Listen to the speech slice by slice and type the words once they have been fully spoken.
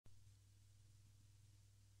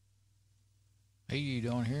Hey, you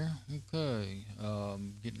doing here? Okay,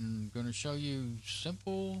 gonna show you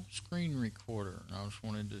simple screen recorder. I just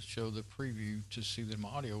wanted to show the preview to see that my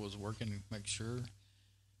audio was working and make sure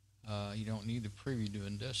you don't need the preview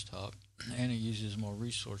doing desktop, and it uses more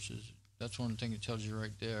resources. That's one thing it tells you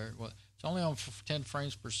right there. Well, it's only on 10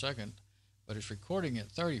 frames per second, but it's recording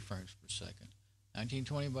at 30 frames per second.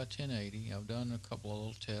 1920 by 1080. I've done a couple of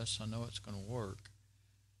little tests. I know it's going to work.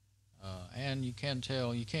 And you can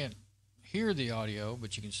tell, you can't hear the audio,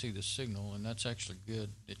 but you can see the signal, and that's actually good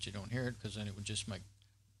that you don't hear it because then it would just make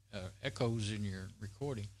echoes in your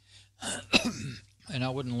recording. And I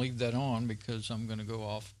wouldn't leave that on because I'm going to go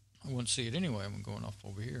off. I wouldn't see it anyway. I'm going off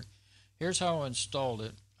over here. Here's how I installed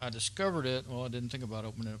it. I discovered it. Well, I didn't think about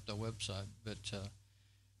opening up the website, but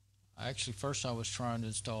I actually first I was trying to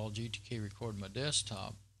install GTK Record my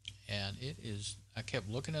desktop, and it is. I kept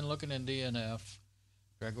looking and looking in DNF,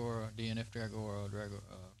 Dragora, DNF Dragora,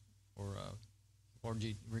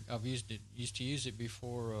 I've used to use it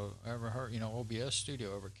before I ever heard, OBS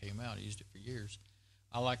Studio ever came out. I used it for years.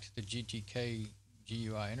 I liked the GTK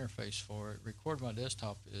GUI interface for it. Record My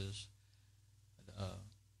Desktop is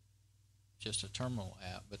just a terminal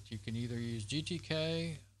app, but you can either use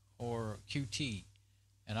GTK or Qt,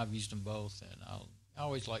 and I've used them both, and I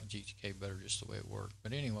always like GTK better just the way it worked.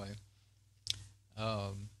 But anyway,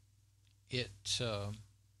 it's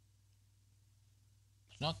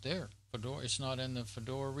not there. Fedora, it's not in the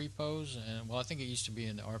Fedora repos, and well, I think it used to be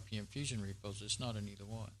in the RPM Fusion repos. It's not in either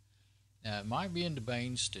one. Now, it might be in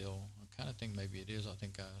Debian still. I kind of think maybe it is. I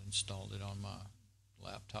think I installed it on my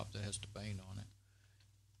laptop that has Debian on it.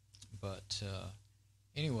 But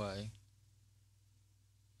anyway,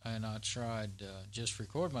 and I tried just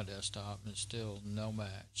record my desktop, and still no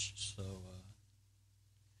match.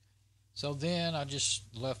 So then I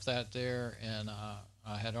just left that there, and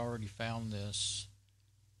I had already found this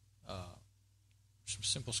some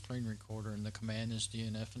simple screen recorder, and the command is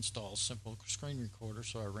DNF install simple screen recorder.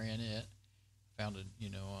 So I ran it, found it,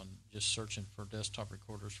 on just searching for desktop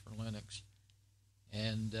recorders for Linux,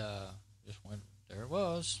 and just went there. It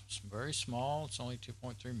was. It's very small. It's only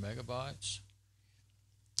 2.3 megabytes,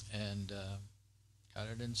 and got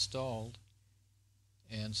it installed.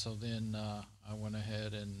 And so then I went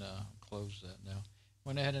ahead and closed that. Now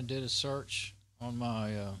went ahead and did a search on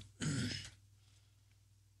my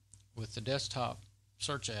with the desktop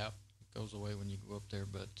search app. It goes away when you go up there,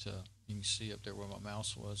 but you can see up there where my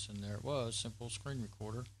mouse was, and there it was, simple screen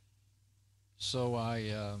recorder. So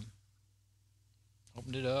I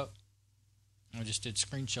opened it up. I just did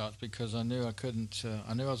screenshots because I knew I couldn't.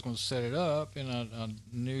 I knew I was going to set it up, and I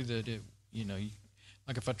knew that it,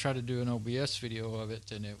 like if I tried to do an OBS video of it,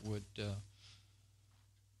 then it would.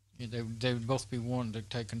 They would both be wanting to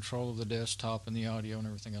take control of the desktop and the audio and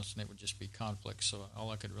everything else, and it would just be conflict. So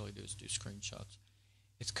all I could really do is do screenshots.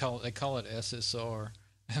 They call it SSR.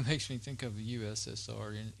 It makes me think of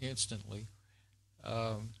USSR instantly.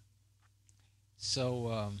 I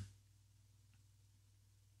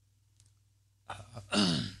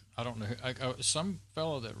don't know. Some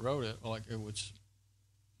fellow that wrote it, like it was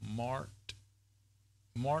Martin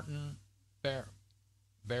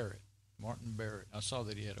Barrett. Martin Barrett. I saw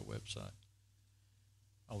that he had a website.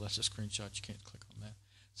 Oh, that's a screenshot. You can't click on that.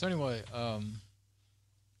 So anyway,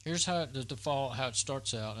 here's how the default, how it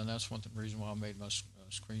starts out, and that's one reason why I made my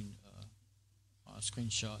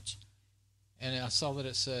screenshots. And I saw that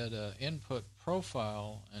it said input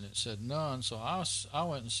profile, and it said none. So I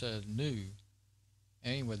went and said new.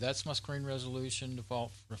 Anyway, that's my screen resolution.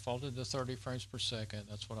 Defaulted to 30 frames per second.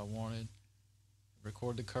 That's what I wanted.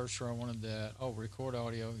 Record the cursor, I wanted that. Oh, record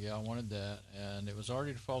audio, yeah, I wanted that. And it was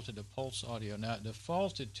already defaulted to pulse audio. Now it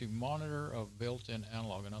defaulted to monitor of built-in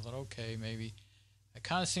analog, and I thought, okay, maybe. It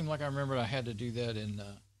kind of seemed like I remembered I had to do that in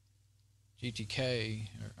GTK,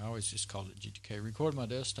 or I always just called it GTK, record my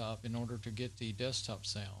desktop in order to get the desktop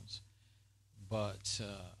sounds. But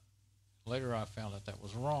later I found that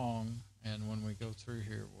was wrong, and when we go through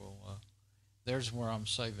here, there's where I'm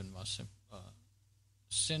saving my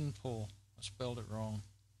sinful. I spelled it wrong.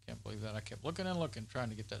 Can't believe that. I kept looking and looking, trying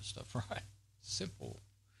to get that stuff right. Simple.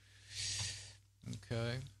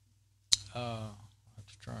 Okay. I'll have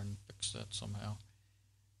to try and fix that somehow.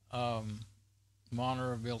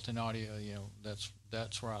 Monitor of built-in audio.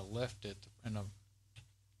 That's where I left it in a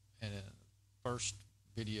first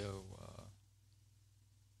video.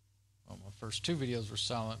 Well, my first two videos were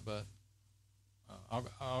silent, but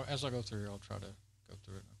as I go through here, I'll try to go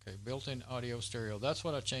through it. Okay. Built-in audio stereo. That's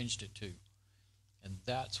what I changed it to. And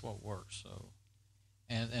that's what works. So,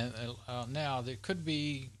 And now there could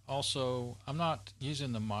be also, I'm not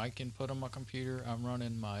using the mic input on my computer. I'm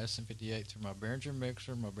running my SM58 through my Behringer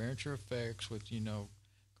mixer, my Behringer effects with,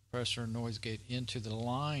 compressor and noise gate into the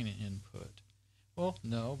line input. Well,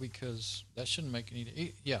 no, because that shouldn't make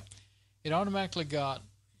any, yeah, it automatically got,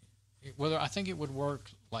 whether I think it would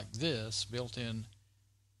work like this, built in,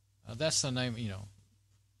 that's the name,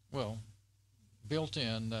 well, built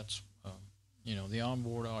in, that's, the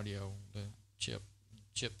onboard audio, the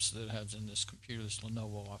chips that it has in this computer, this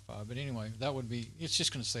Lenovo Wi-Fi. But anyway, that would be, it's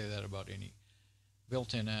just going to say that about any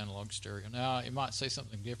built-in analog stereo. Now, it might say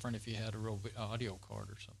something different if you had a real audio card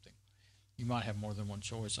or something. You might have more than one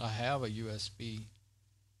choice. I have a USB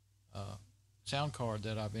sound card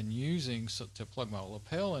that I've been using to plug my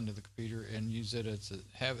lapel into the computer and use it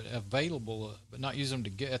have it available, but not use them to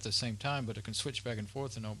get at the same time, but it can switch back and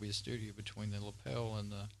forth in OBS Studio between the lapel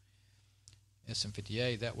and the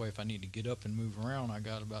SM58. That way, if I need to get up and move around, I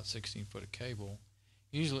got about 16 foot of cable.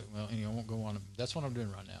 Usually, well, I won't go on. That's what I'm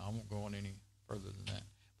doing right now. I won't go on any further than that.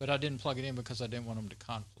 But I didn't plug it in because I didn't want them to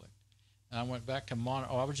conflict. And I went back to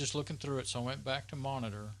monitor. Oh, I was just looking through it, so I went back to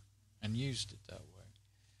monitor and used it that way.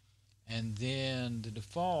 And then the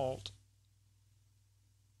default,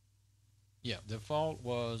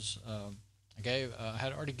 was I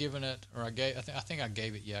had already given it, or I think I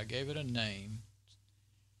gave it. Yeah, I gave it a name.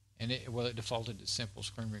 And it defaulted to simple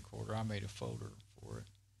screen recorder. I made a folder for it.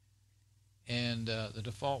 And the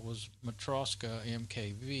default was Matroska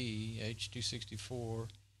MKV H264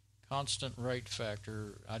 constant rate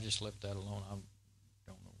factor. I just left that alone. I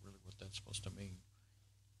don't know really what that's supposed to mean.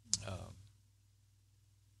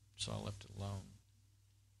 So I left it alone.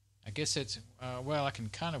 I guess it's, I can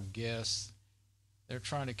kind of guess they're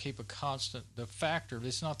trying to keep a constant, the factor,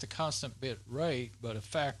 it's not the constant bit rate, but a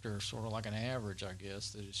factor, sort of like an average, I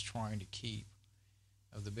guess, that it's trying to keep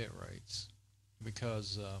of the bit rates.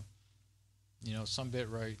 Because, some bit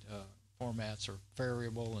rate formats are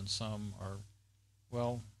variable and some are,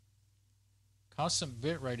 constant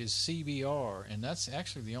bit rate is CBR, and that's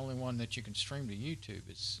actually the only one that you can stream to YouTube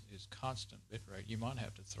is constant bit rate. You might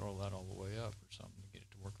have to throw that all the way up or something to get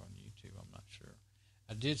it to work on YouTube. I'm not sure.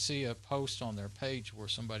 I did see a post on their page where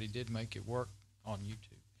somebody did make it work on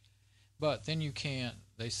YouTube, but then you can't.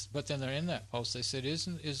 But then they're in that post. They said,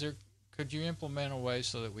 could you implement a way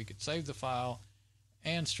so that we could save the file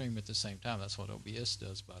and stream at the same time? That's what OBS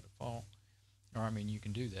does by default. You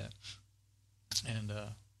can do that. And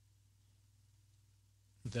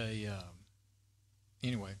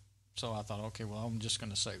anyway, so I thought, okay, well, I'm just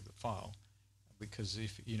going to save the file. Because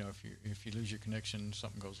if you lose your connection,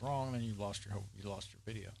 something goes wrong, then you lost your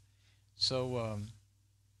video. So,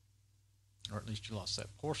 or at least you lost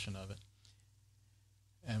that portion of it.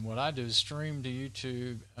 And what I do is stream to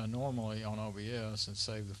YouTube normally on OBS and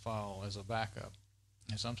save the file as a backup.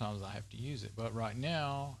 And sometimes I have to use it. But right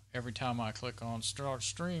now, every time I click on Start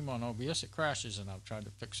Stream on OBS, it crashes, and I've tried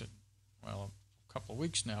to fix it. Well, a couple of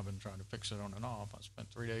weeks now I've been trying to fix it on and off. I spent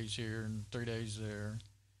 3 days here and 3 days there.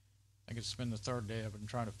 I think it's been the third day I've been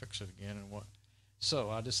trying to fix it again. So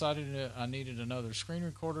I decided I needed another screen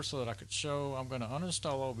recorder so that I could show. I'm going to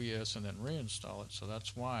uninstall OBS and then reinstall it. So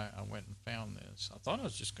that's why I went and found this. I thought I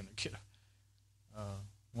was just going to get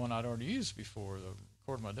one I'd already used before to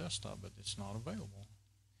record my desktop, but it's not available.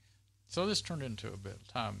 So this turned into a bit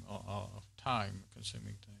of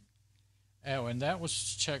time-consuming thing. Oh, and that was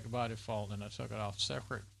checked by default, and I took it off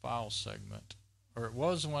separate file segment. Or it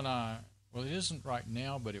was when well, it isn't right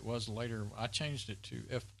now, but it was later. I changed it to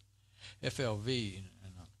FLV,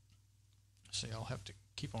 and see, I'll have to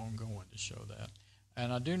keep on going to show that.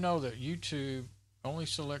 And I do know that YouTube only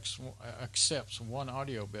accepts one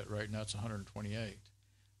audio bit rate, and that's 128.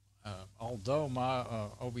 Although my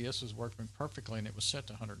OBS was working perfectly, and it was set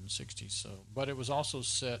to 160. But it was also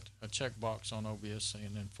set a checkbox on OBS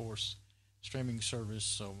saying enforce streaming service.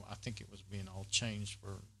 So I think it was being all changed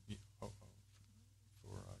for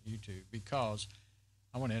YouTube, because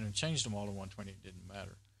I went in and changed them all to 120. It didn't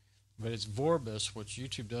matter. But it's Vorbis, which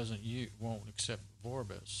YouTube won't accept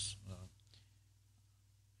Vorbis.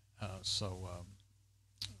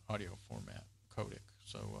 Audio format codec.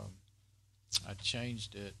 So I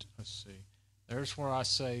changed it. Let's see. There's where I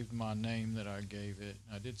saved my name that I gave it.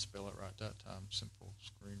 I did spell it right that time. Simple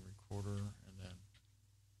screen recorder, and then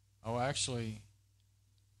actually,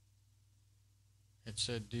 it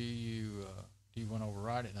said, do you want to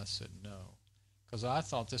override it? And I said no, because I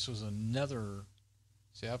thought this was another.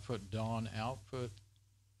 See, I put Dawn Output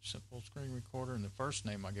Simple Screen Recorder, and the first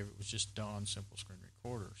name I gave it was just Dawn Simple Screen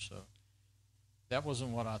Recorder. So that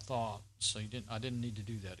wasn't what I thought. So I didn't need to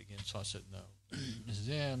do that again. So I said no.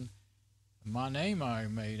 Then my name I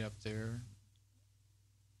made up there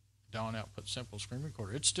down output simple screen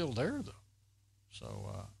recorder. It's still there though.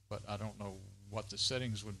 So, but I don't know what the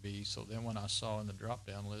settings would be. So then when I saw in the drop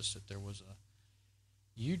down list that there was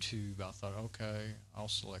a YouTube, I thought, okay, I'll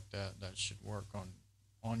select that. That should work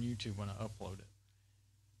on YouTube when I upload it.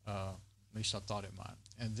 At least I thought it might.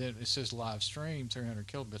 And then it says live stream 300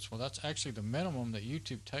 kilobits. Well, that's actually the minimum that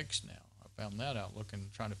YouTube takes now. I found that out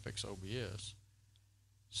trying to fix OBS.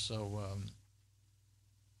 So,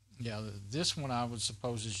 yeah, this one I would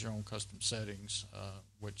suppose is your own custom settings,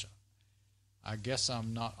 which I guess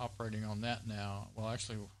I'm not operating on that now. Well,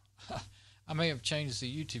 actually, I may have changed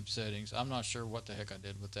the YouTube settings. I'm not sure what the heck I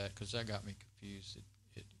did with that because that got me confused.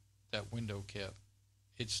 That window kept.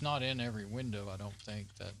 It's not in every window, I don't think.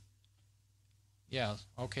 Yeah,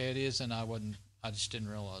 okay, it is, and I just didn't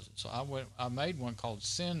realize it. So I made one called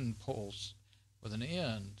Send Pulse with an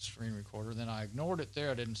N screen recorder. Then I ignored it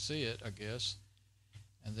there. I didn't see it, I guess.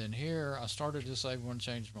 And then here I started to save one,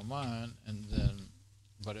 changed my mind, and then,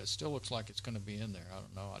 but it still looks like it's going to be in there. I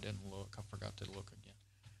don't know. I didn't look. I forgot to look again.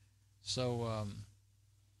 So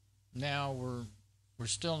now we're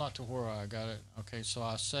still not to where I got it. Okay, so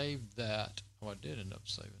I saved that. Oh, I did end up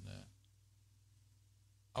saving that.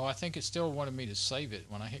 Oh, I think it still wanted me to save it.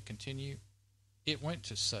 When I hit continue, it went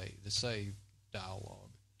to save, the save dialog.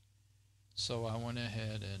 So I went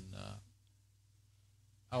ahead and,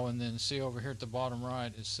 and then see over here at the bottom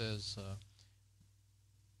right, it says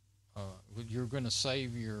you're going to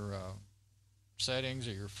save your settings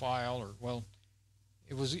or your file, or, well,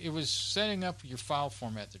 it was setting up your file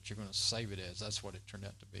format that you're going to save it as. That's what it turned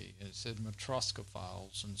out to be. And it said Matroska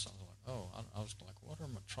files, and so I was like, oh, I was like, what are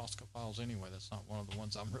Matroska files anyway? That's not one of the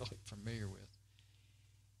ones I'm really familiar with.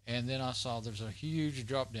 And then I saw there's a huge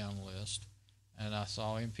drop-down list, and I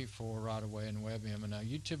saw MP4 right away and WebM, and now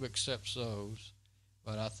YouTube accepts those.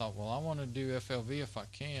 But I thought, well, I want to do FLV if I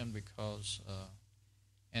can because,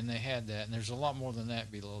 and they had that, and there's a lot more than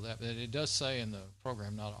that below that. But it does say in the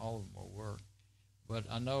program not all of them will work. But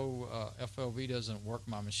I know FLV doesn't work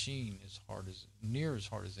my machine near as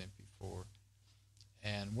hard as MP4.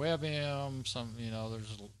 And WebM,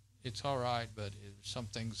 it's all right, but some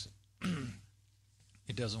things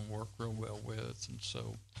it doesn't work real well with. And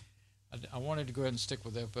so I wanted to go ahead and stick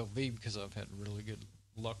with FLV because I've had really good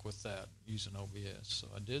luck with that using OBS. So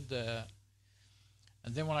I did that.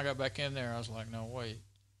 And then when I got back in there, I was like, no, wait.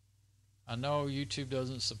 I know YouTube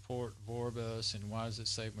doesn't support Vorbis, and why does it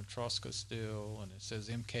say Matroska still? And it says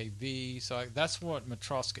MKV. So that's what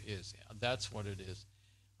Matroska is. Yeah, that's what it is.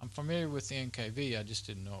 I'm familiar with the NKV. I just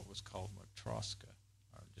didn't know it was called Matroska,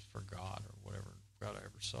 or just forgot, or whatever. Forgot I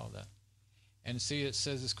ever saw that. And see, it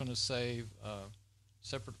says it's going to save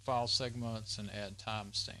separate file segments and add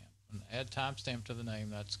timestamp. And add timestamp to the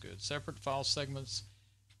name. That's good. Separate file segments.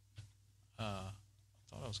 I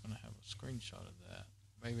thought I was going to have a screenshot of that.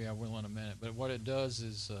 Maybe I will in a minute. But what it does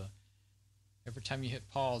is every time you hit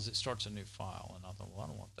pause, it starts a new file. And I thought, well, I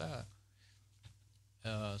don't want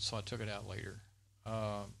that. So I took it out later.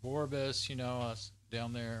 Vorbis, I was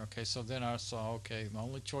down there. Okay, so then I saw, okay, my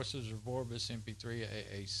only choices are Vorbis, MP3,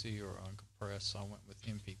 AAC, or uncompressed. So I went with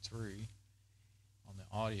MP3 on the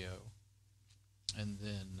audio. And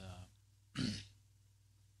then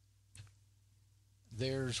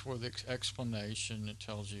there's where the explanation, it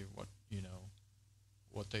tells you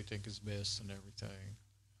what they think is best and everything.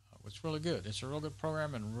 It's really good. It's a real good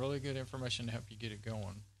program and really good information to help you get it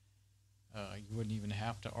going. You wouldn't even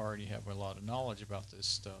have to already have a lot of knowledge about this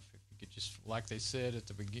stuff. If you could just, like they said at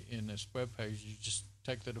the beginning in this web page, you just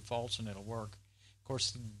take the defaults and it'll work. Of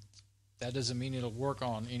course, that doesn't mean it'll work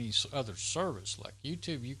on any other service. Like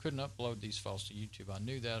YouTube, you couldn't upload these files to YouTube. I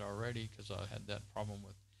knew that already because I had that problem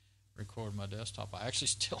with Record My Desktop. I actually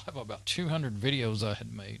still have about 200 videos I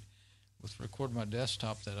had made with Record My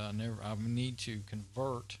Desktop that I need to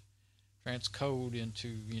transcode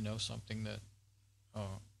into, something that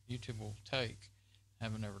YouTube will take.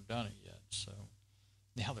 Haven't ever done it yet. So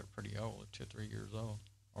now they're pretty old, they're 2 or 3 years old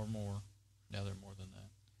or more. Now they're more than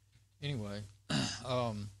that. Anyway,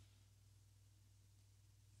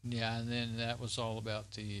 yeah, and then that was all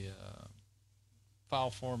about the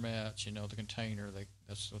file formats, the container.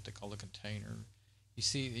 That's what they call the container. You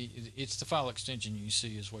see, it's the file extension you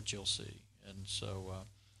see is what you'll see. And so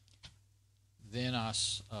then I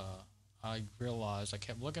realized, I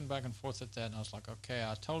kept looking back and forth at that, and I was like, okay,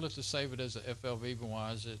 I told it to save it as a FLV, but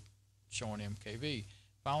why is it showing MKV?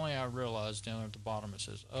 Finally, I realized down at the bottom it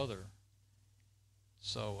says Other.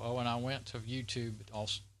 So, and I went to YouTube.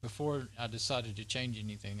 Also, before I decided to change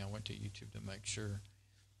anything, I went to YouTube to make sure.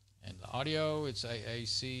 And the audio, it's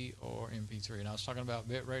AAC or MP3. And I was talking about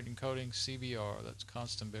bitrate encoding, CBR. That's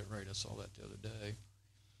constant bitrate. I saw that the other day.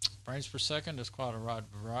 frames per second is quite a wide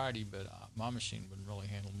variety, but my machine wouldn't really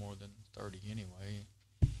handle more than 30 anyway.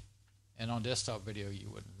 And on desktop video, you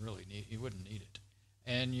wouldn't need it.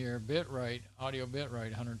 And your bit rate, audio bit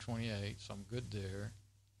rate, 128, so I'm good there.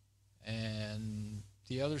 And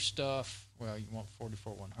the other stuff, well, you want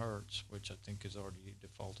 44.1 hertz, which I think is already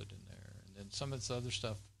defaulted in there. And then some of this other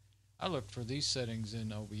stuff, I looked for these settings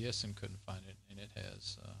in OBS and couldn't find it, and it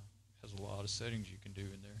has a lot of settings you can do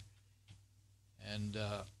in there. And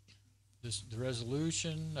the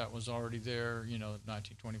resolution that was already there,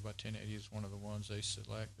 1920 by 1080 is one of the ones they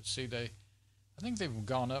select. But see, I think they've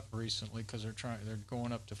gone up recently because they're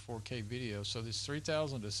going up to 4K video. So there's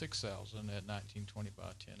 3000 to 6000 at 1920 by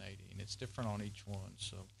 1080, and it's different on each one.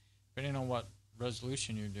 So depending on what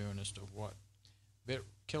resolution you're doing as to what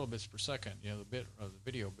kilobits per second, the bit of the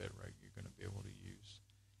video bit rate you're going to be able to use.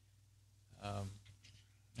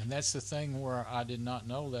 And that's the thing where I did not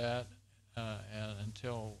know that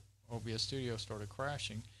until OBS Studio started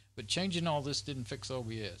crashing. But changing all this didn't fix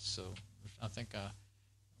OBS, so I think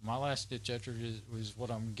my last ditch effort was what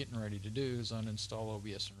I'm getting ready to do is uninstall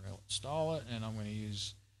OBS and reinstall it, and I'm going to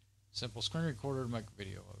use Simple Screen Recorder to make a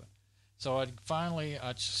video of it. So I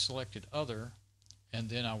selected Other, and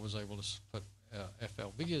then I was able to put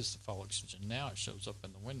FLV as the file extension. Now it shows up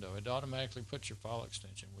in the window. It automatically puts your file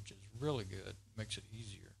extension, which is really good. Makes it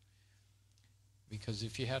easier. Because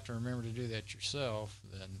if you have to remember to do that yourself,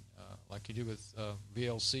 then like you do with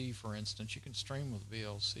VLC, for instance, you can stream with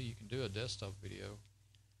VLC. You can do a desktop video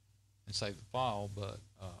and save the file, but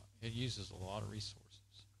it uses a lot of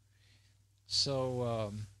resources.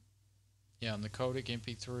 So, yeah, and the codec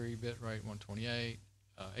MP3 bitrate 128.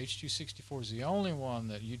 H.264 is the only one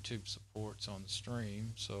that YouTube supports on the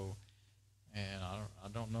stream. So, and I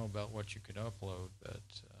don't know about what you could upload, but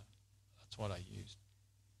that's what I used.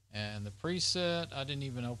 And the preset, I didn't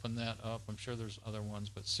even open that up. I'm sure there's other ones,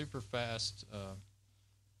 but super fast.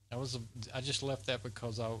 I just left that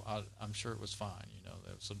because I'm sure it was fine.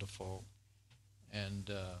 That was a default.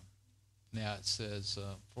 And now it says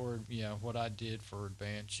what I did for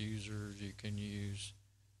advanced users, you can use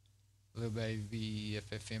libav,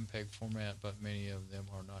 FFmpeg format, but many of them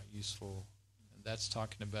are not useful. And that's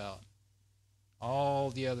talking about all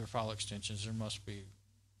the other file extensions. There must be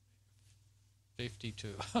 50 to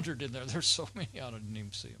 100 in there. There's so many, I didn't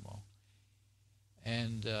even see them all.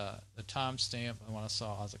 And the timestamp, when I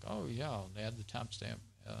saw, I was like, oh yeah, they add the timestamp,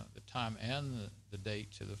 the time and the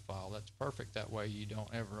date to the file. That's perfect. That way you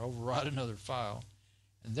don't ever override another file.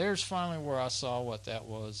 And there's finally where I saw what that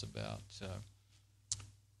was about.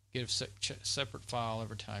 Get a separate file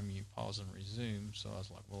every time you pause and resume. So I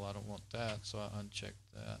was like, well, I don't want that. So I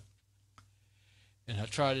unchecked that. And I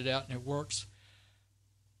tried it out and it works.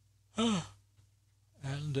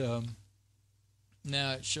 And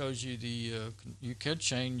now it shows you you could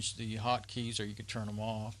change the hotkeys or you could turn them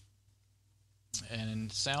off.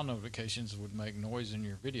 And sound notifications would make noise in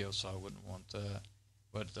your video, so I wouldn't want that.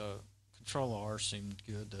 But the Control R seemed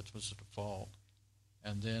good. That was the default.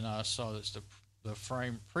 And then I saw that the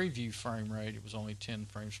preview frame rate, it was only 10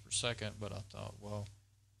 frames per second, but I thought, well,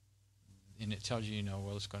 and it tells you,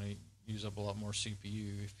 well, it's going to use up a lot more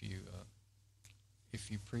CPU if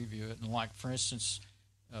you preview it. And like, for instance,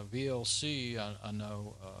 VLC, I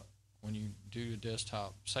know when you do a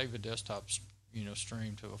desktop, save a desktop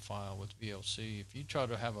stream to a file with VLC, if you try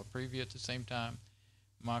to have a preview at the same time,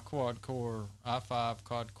 my quad-core i5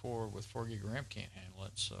 quad-core with 4 gig RAM can't handle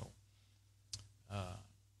it. So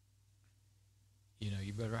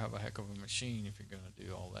you better have a heck of a machine if you're going to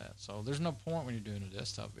do all that. So there's no point when you're doing a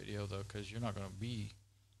desktop video, though, because you're not going to be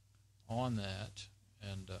on that.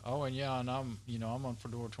 And and I'm on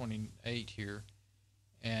Fedora 28 here,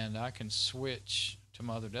 and I can switch to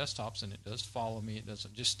my other desktops, and it does follow me. It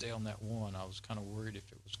doesn't just stay on that one. I was kind of worried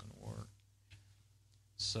if it was going to work.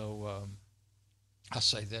 So I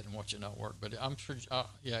say that and watch it not work, but I'm sure,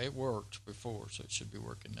 it worked before, so it should be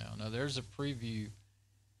working now. Now there's a preview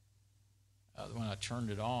when I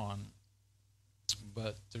turned it on,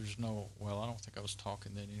 but there's no, I don't think I was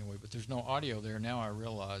talking then anyway, but there's no audio there. Now I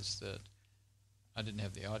realize that I didn't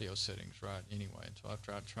have the audio settings right anyway, so I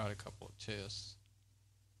tried a couple of tests.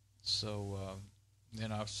 So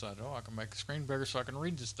then I decided, I can make the screen bigger so I can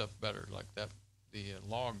read this stuff better, like that. The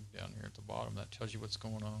log down here at the bottom, that tells you what's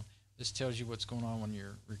going on. This tells you what's going on when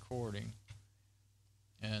you're recording.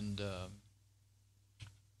 And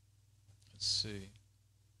let's see.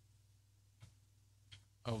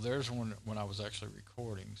 Oh, there's one when I was actually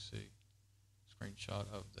recording. See, screenshot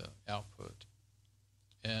of the output.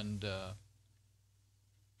 And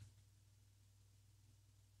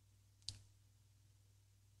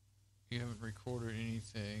you haven't recorded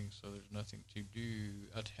anything, so there's nothing to do.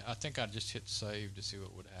 I think I just hit save to see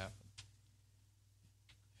what would happen.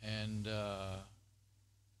 And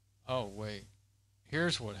oh wait,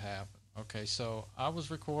 here's what happened. Okay, so I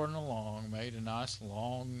was recording along, made a nice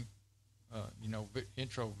long,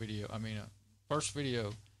 intro video. First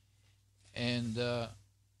video, and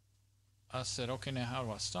I said, okay, now how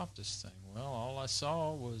do I stop this thing? Well, all I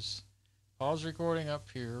saw was pause recording up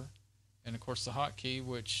here, and of course the hotkey,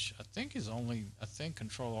 which I think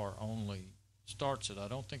Control R only starts it. I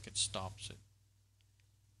don't think it stops it.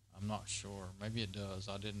 I'm not sure. Maybe it does.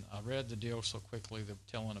 I read the deal so quickly, the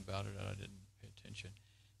telling about it, that I didn't pay attention.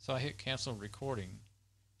 So I hit cancel recording,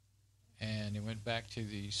 and it went back to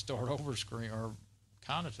the start over screen, or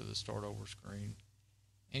kind of to the start over screen.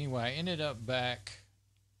 Anyway, I ended up back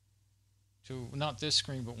to not this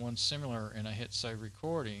screen, but one similar, and I hit save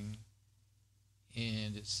recording,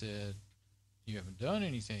 and it said, you haven't done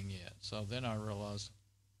anything yet. So then I realized,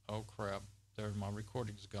 oh crap, there's my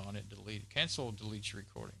recording's gone. It deleted. Cancel deletes your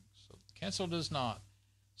recording. So cancel does not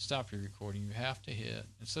stop your recording. You have to hit,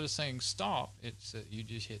 instead of saying stop, you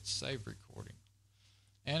just hit save recording.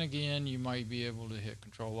 And again, you might be able to hit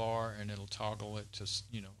Control R and it'll toggle it to,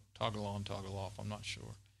 toggle on, toggle off. I'm not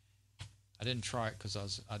sure. I didn't try it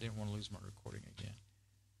because I didn't want to lose my recording again.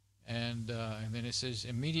 And then it says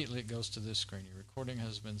immediately it goes to this screen. Your recording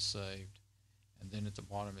has been saved. And then at the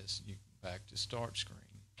bottom is you back to start screen.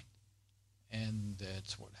 And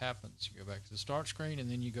that's what happens. You go back to the start screen, and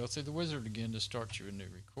then you go through the wizard again to start your new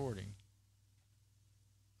recording.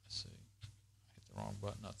 Let's see. I hit the wrong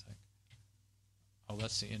button, I think. Oh,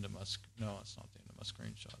 that's the end of my... No, it's not the end of my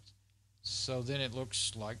screenshots. So then it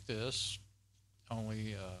looks like this.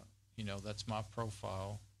 Only, that's my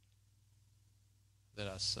profile that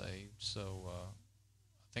I saved. So I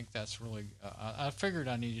think that's really... I figured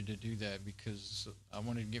I needed to do that because I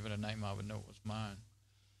wanted to give it a name I would know it was mine.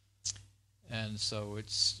 And so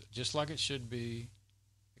it's just like it should be,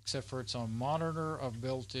 except for it's on monitor of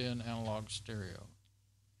built-in analog stereo.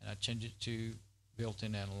 And I changed it to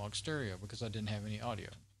built-in analog stereo because I didn't have any audio.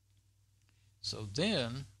 So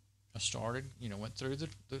then I started, went through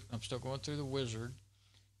I'm still going through the wizard.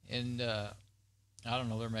 And I don't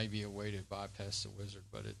know, there may be a way to bypass the wizard,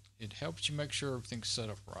 but it helps you make sure everything's set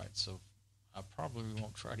up right. So I probably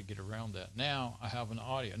won't try to get around that. Now I have an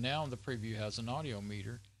audio. Now the preview has an audio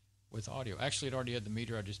meter with audio. Actually, it already had the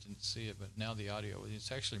meter, I just didn't see it, but now the audio, it's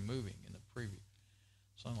actually moving in the preview.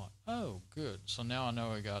 So I'm like, oh, good. So now I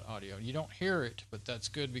know I got audio. You don't hear it, but that's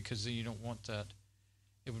good because then you don't want that.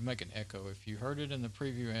 It would make an echo. If you heard it in the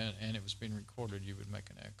preview and it was being recorded, you would make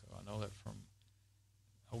an echo. I know that from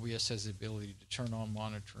OBS has the ability to turn on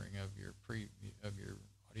monitoring of your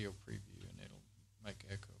audio preview, and it'll make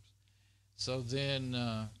echoes. So then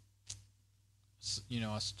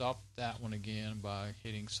I stopped that one again by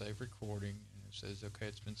hitting save recording, and it says, okay,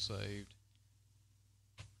 it's been saved.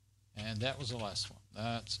 And that was the last one.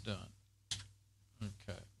 That's done.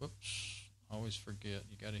 Okay. Whoops. I always forget.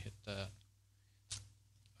 You got to hit that.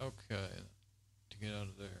 Okay. To get out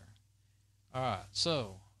of there. All right.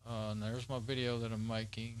 So, there's my video that I'm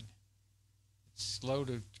making. It's slow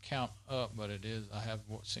to count up, but it is. I have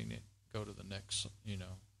seen it go to the next,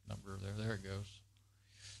 number there. There it goes.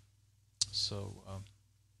 So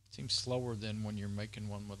it seems slower than when you're making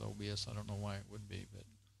one with OBS. I don't know why it would be, but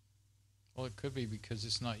well, it could be because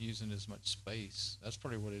it's not using as much space. That's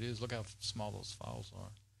probably what it is. Look how small those files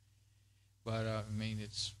are. But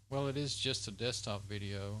it is just a desktop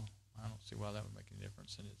video. I don't see why that would make any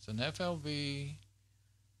difference. And it's an FLV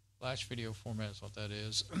flash video format is what that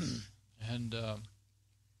is. And it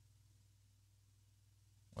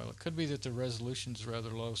could be that the resolution's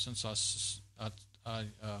rather low since it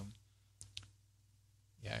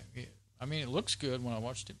looks good when I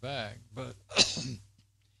watched it back, but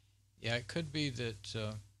yeah, it could be that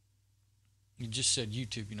you just said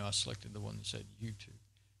YouTube. I selected the one that said YouTube.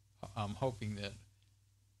 I'm hoping that,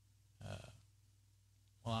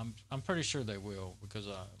 I'm pretty sure they will because,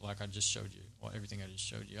 like I just showed you, everything I just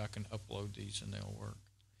showed you, I can upload these and they'll work.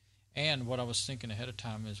 And what I was thinking ahead of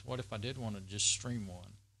time is, what if I did want to just stream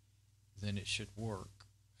one? Then it should work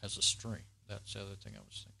as a stream. That's the other thing I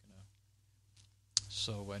was thinking.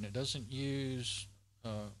 So, and it doesn't use,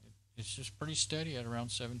 it's just pretty steady at around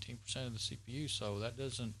 17% of the CPU, so that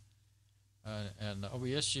doesn't, and the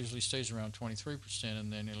OBS usually stays around 23%,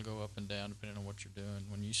 and then it'll go up and down depending on what you're doing.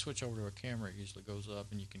 When you switch over to a camera, it usually goes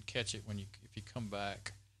up, and you can catch it if you come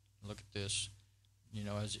back and look at this,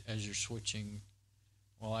 as you're switching.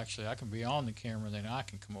 Well, actually, I can be on the camera, then I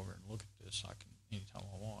can come over and look at this. I can anytime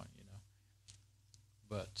I want,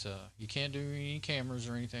 But you can't do any cameras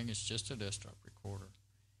or anything. It's just a desktop recorder.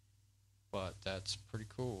 but that's pretty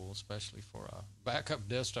cool, especially for a backup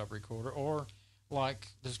desktop recorder. Or like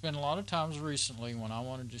there's been a lot of times recently when I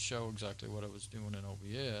wanted to show exactly what I was doing in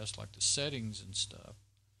OBS, like the settings and stuff,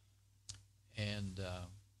 and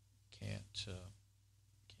can't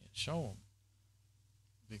show them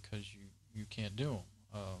because you can't do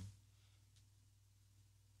them.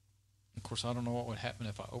 Of course, I don't know what would happen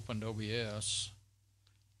if I opened OBS.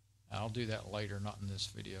 I'll do that later, not in this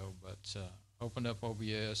video, but opened up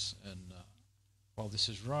OBS, and while this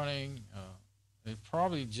is running, it'd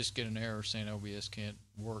probably just get an error saying OBS can't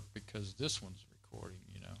work because this one's recording,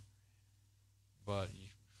 But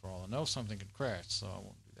for all I know, something could crash, so I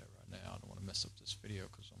won't do that right now. I don't want to mess up this video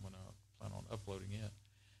because I'm going to plan on uploading it.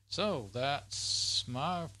 So that's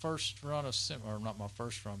my first run of or not my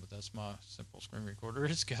first run, but that's my simple screen recorder.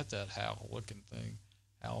 It's got that HAL looking thing,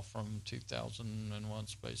 HAL from 2001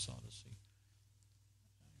 Space Odyssey.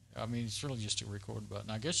 I mean, it's really just a record button.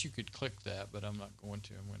 I guess you could click that, but I'm not going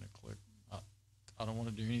to. I'm going to click. I don't want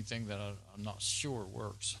to do anything that I'm not sure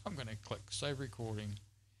works. I'm going to click Save Recording,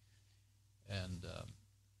 and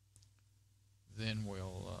then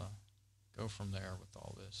we'll go from there with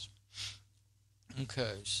all this.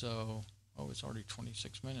 Okay, so, it's already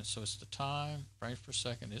 26 minutes, so it's the time, frames per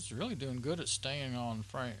second. It's really doing good at staying on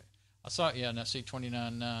frame. I thought, yeah, now see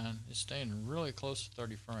 29.9, it's staying really close to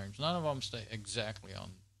 30 frames. None of them stay exactly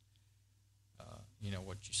on,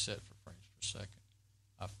 what you set for frames per second.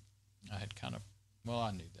 I had kind of,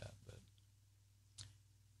 I knew that, but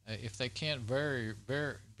if they can't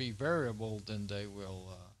be variable, then they will,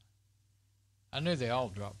 I knew they all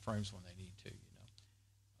drop frames when they need to,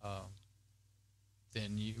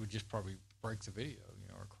 then you would just probably break the video,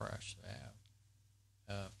 or crash the app.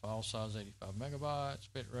 File size 85 megabytes,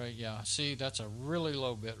 bit rate. Yeah, see, that's a really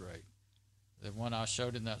low bit rate. The one I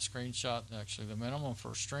showed in that screenshot, actually, the minimum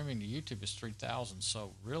for streaming to YouTube is 3,000.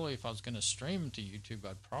 So really, if I was going to stream to YouTube,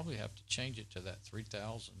 I'd probably have to change it to that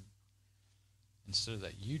 3,000 instead of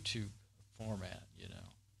that YouTube format,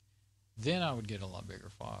 Then I would get a lot bigger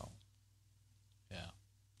file. Yeah.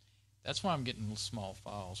 That's why I'm getting small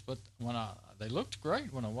files, but they looked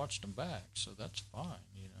great when I watched them back, so that's fine,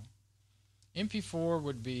 MP4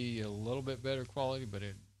 would be a little bit better quality, but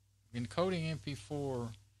encoding MP4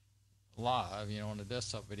 live, on a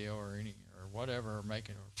desktop video or whatever,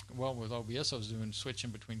 with OBS I was doing switching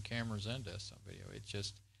between cameras and desktop video.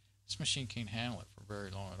 This machine can't handle it for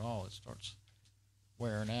very long at all. It starts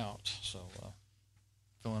wearing out, so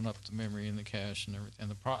filling up the memory and the cache and everything.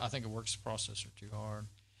 And I think it works the processor too hard.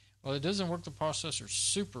 Well, it doesn't work the processor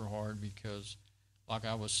super hard because, like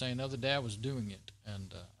I was saying the other day, I was doing it.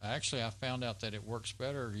 And actually, I found out that it works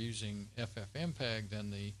better using FFmpeg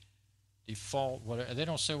than the default. They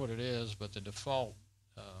don't say what it is, but the default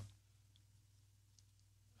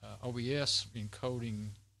OBS encoding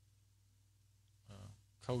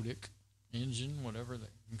codec engine,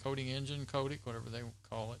 encoding engine, codec, whatever they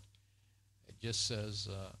call it. It just says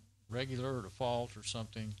regular or default or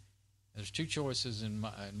something. There's two choices in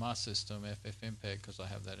my system, FFmpeg, because I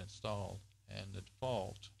have that installed, and the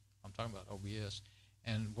default. I'm talking about OBS,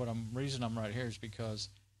 and reason I'm right here is because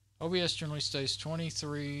OBS generally stays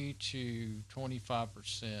 23 to 25%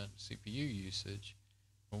 CPU usage,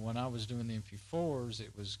 but when I was doing the MP4s,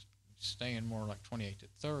 it was staying more like 28 to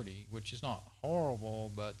 30, which is not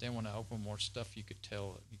horrible. But then when I open more stuff, you could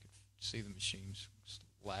tell you could see the machine's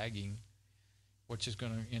lagging, which is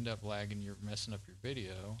going to end up lagging. You're messing up your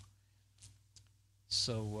video.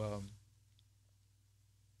 So,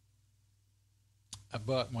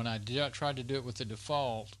 but when I tried to do it with the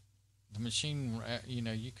default, the machine,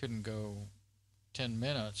 you couldn't go 10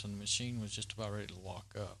 minutes and the machine was just about ready to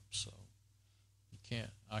lock up. So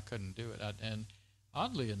I couldn't do it. And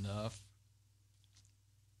oddly enough,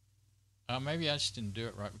 maybe I just didn't do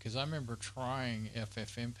it right, because I remember trying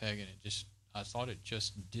FFmpeg and I thought it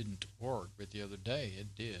just didn't work. But the other day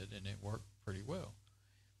it did, and it worked pretty well.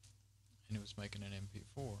 And it was making an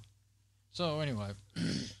MP4. So anyway,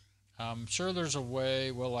 I'm sure there's a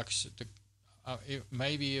way. Well, like I said,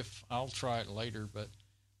 maybe if I'll try it later, but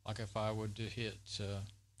like if I would to hit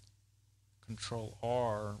Control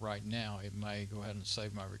R right now, it may go ahead and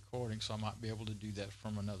save my recording, so I might be able to do that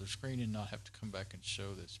from another screen and not have to come back and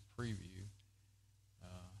show this preview.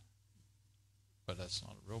 But that's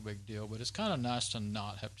not a real big deal. But it's kind of nice to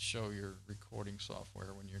not have to show your recording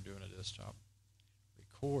software when you're doing a desktop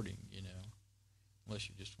recording, unless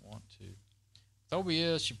you just want to. With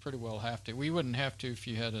OBS, you pretty well have to. We wouldn't have to if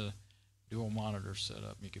you had a dual monitor set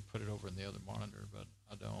up. You could put it over in the other monitor, but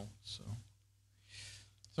I don't. So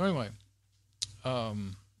anyway, yeah,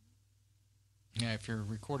 if you're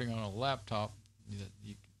recording on a laptop,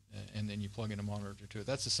 and then you plug in a monitor to it.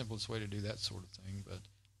 That's the simplest way to do that sort of thing, but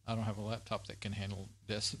I don't have a laptop that can handle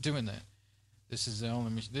doing that. This is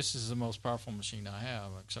the most powerful machine I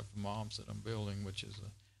have, except for Mom's that I'm building, which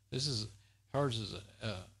is hers is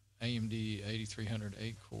a AMD 8300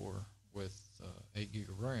 8-core with 8 gig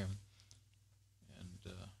of RAM,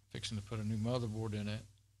 and fixing to put a new motherboard in it,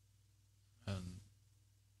 and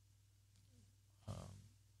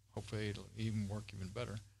hopefully it'll even work even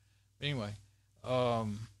better. But anyway,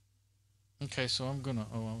 okay, so I'm gonna.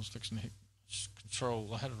 Oh, I was fixing to hit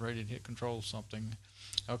control. I had it ready to hit control something.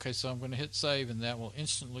 Okay, so I'm going to hit save, and that will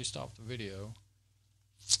instantly stop the video.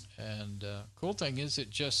 And cool thing is, it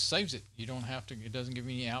just saves it. You don't have to. It doesn't give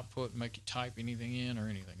you any output, make you type anything in or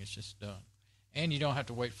anything. It's just done, and you don't have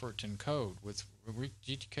to wait for it to encode. With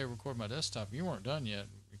GTK Record My Desktop, you weren't done yet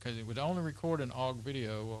because it would only record an OGG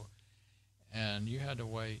video, and you had to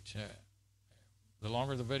wait. The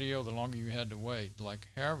longer the video, the longer you had to wait. Like,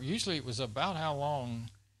 however, usually it was about how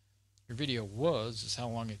long your video was, is how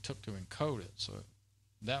long it took to encode it. So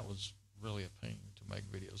that was really a pain to make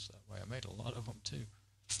videos that way. I made a lot of them too.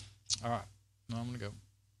 All right, now I'm going to go.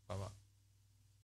 Bye-bye.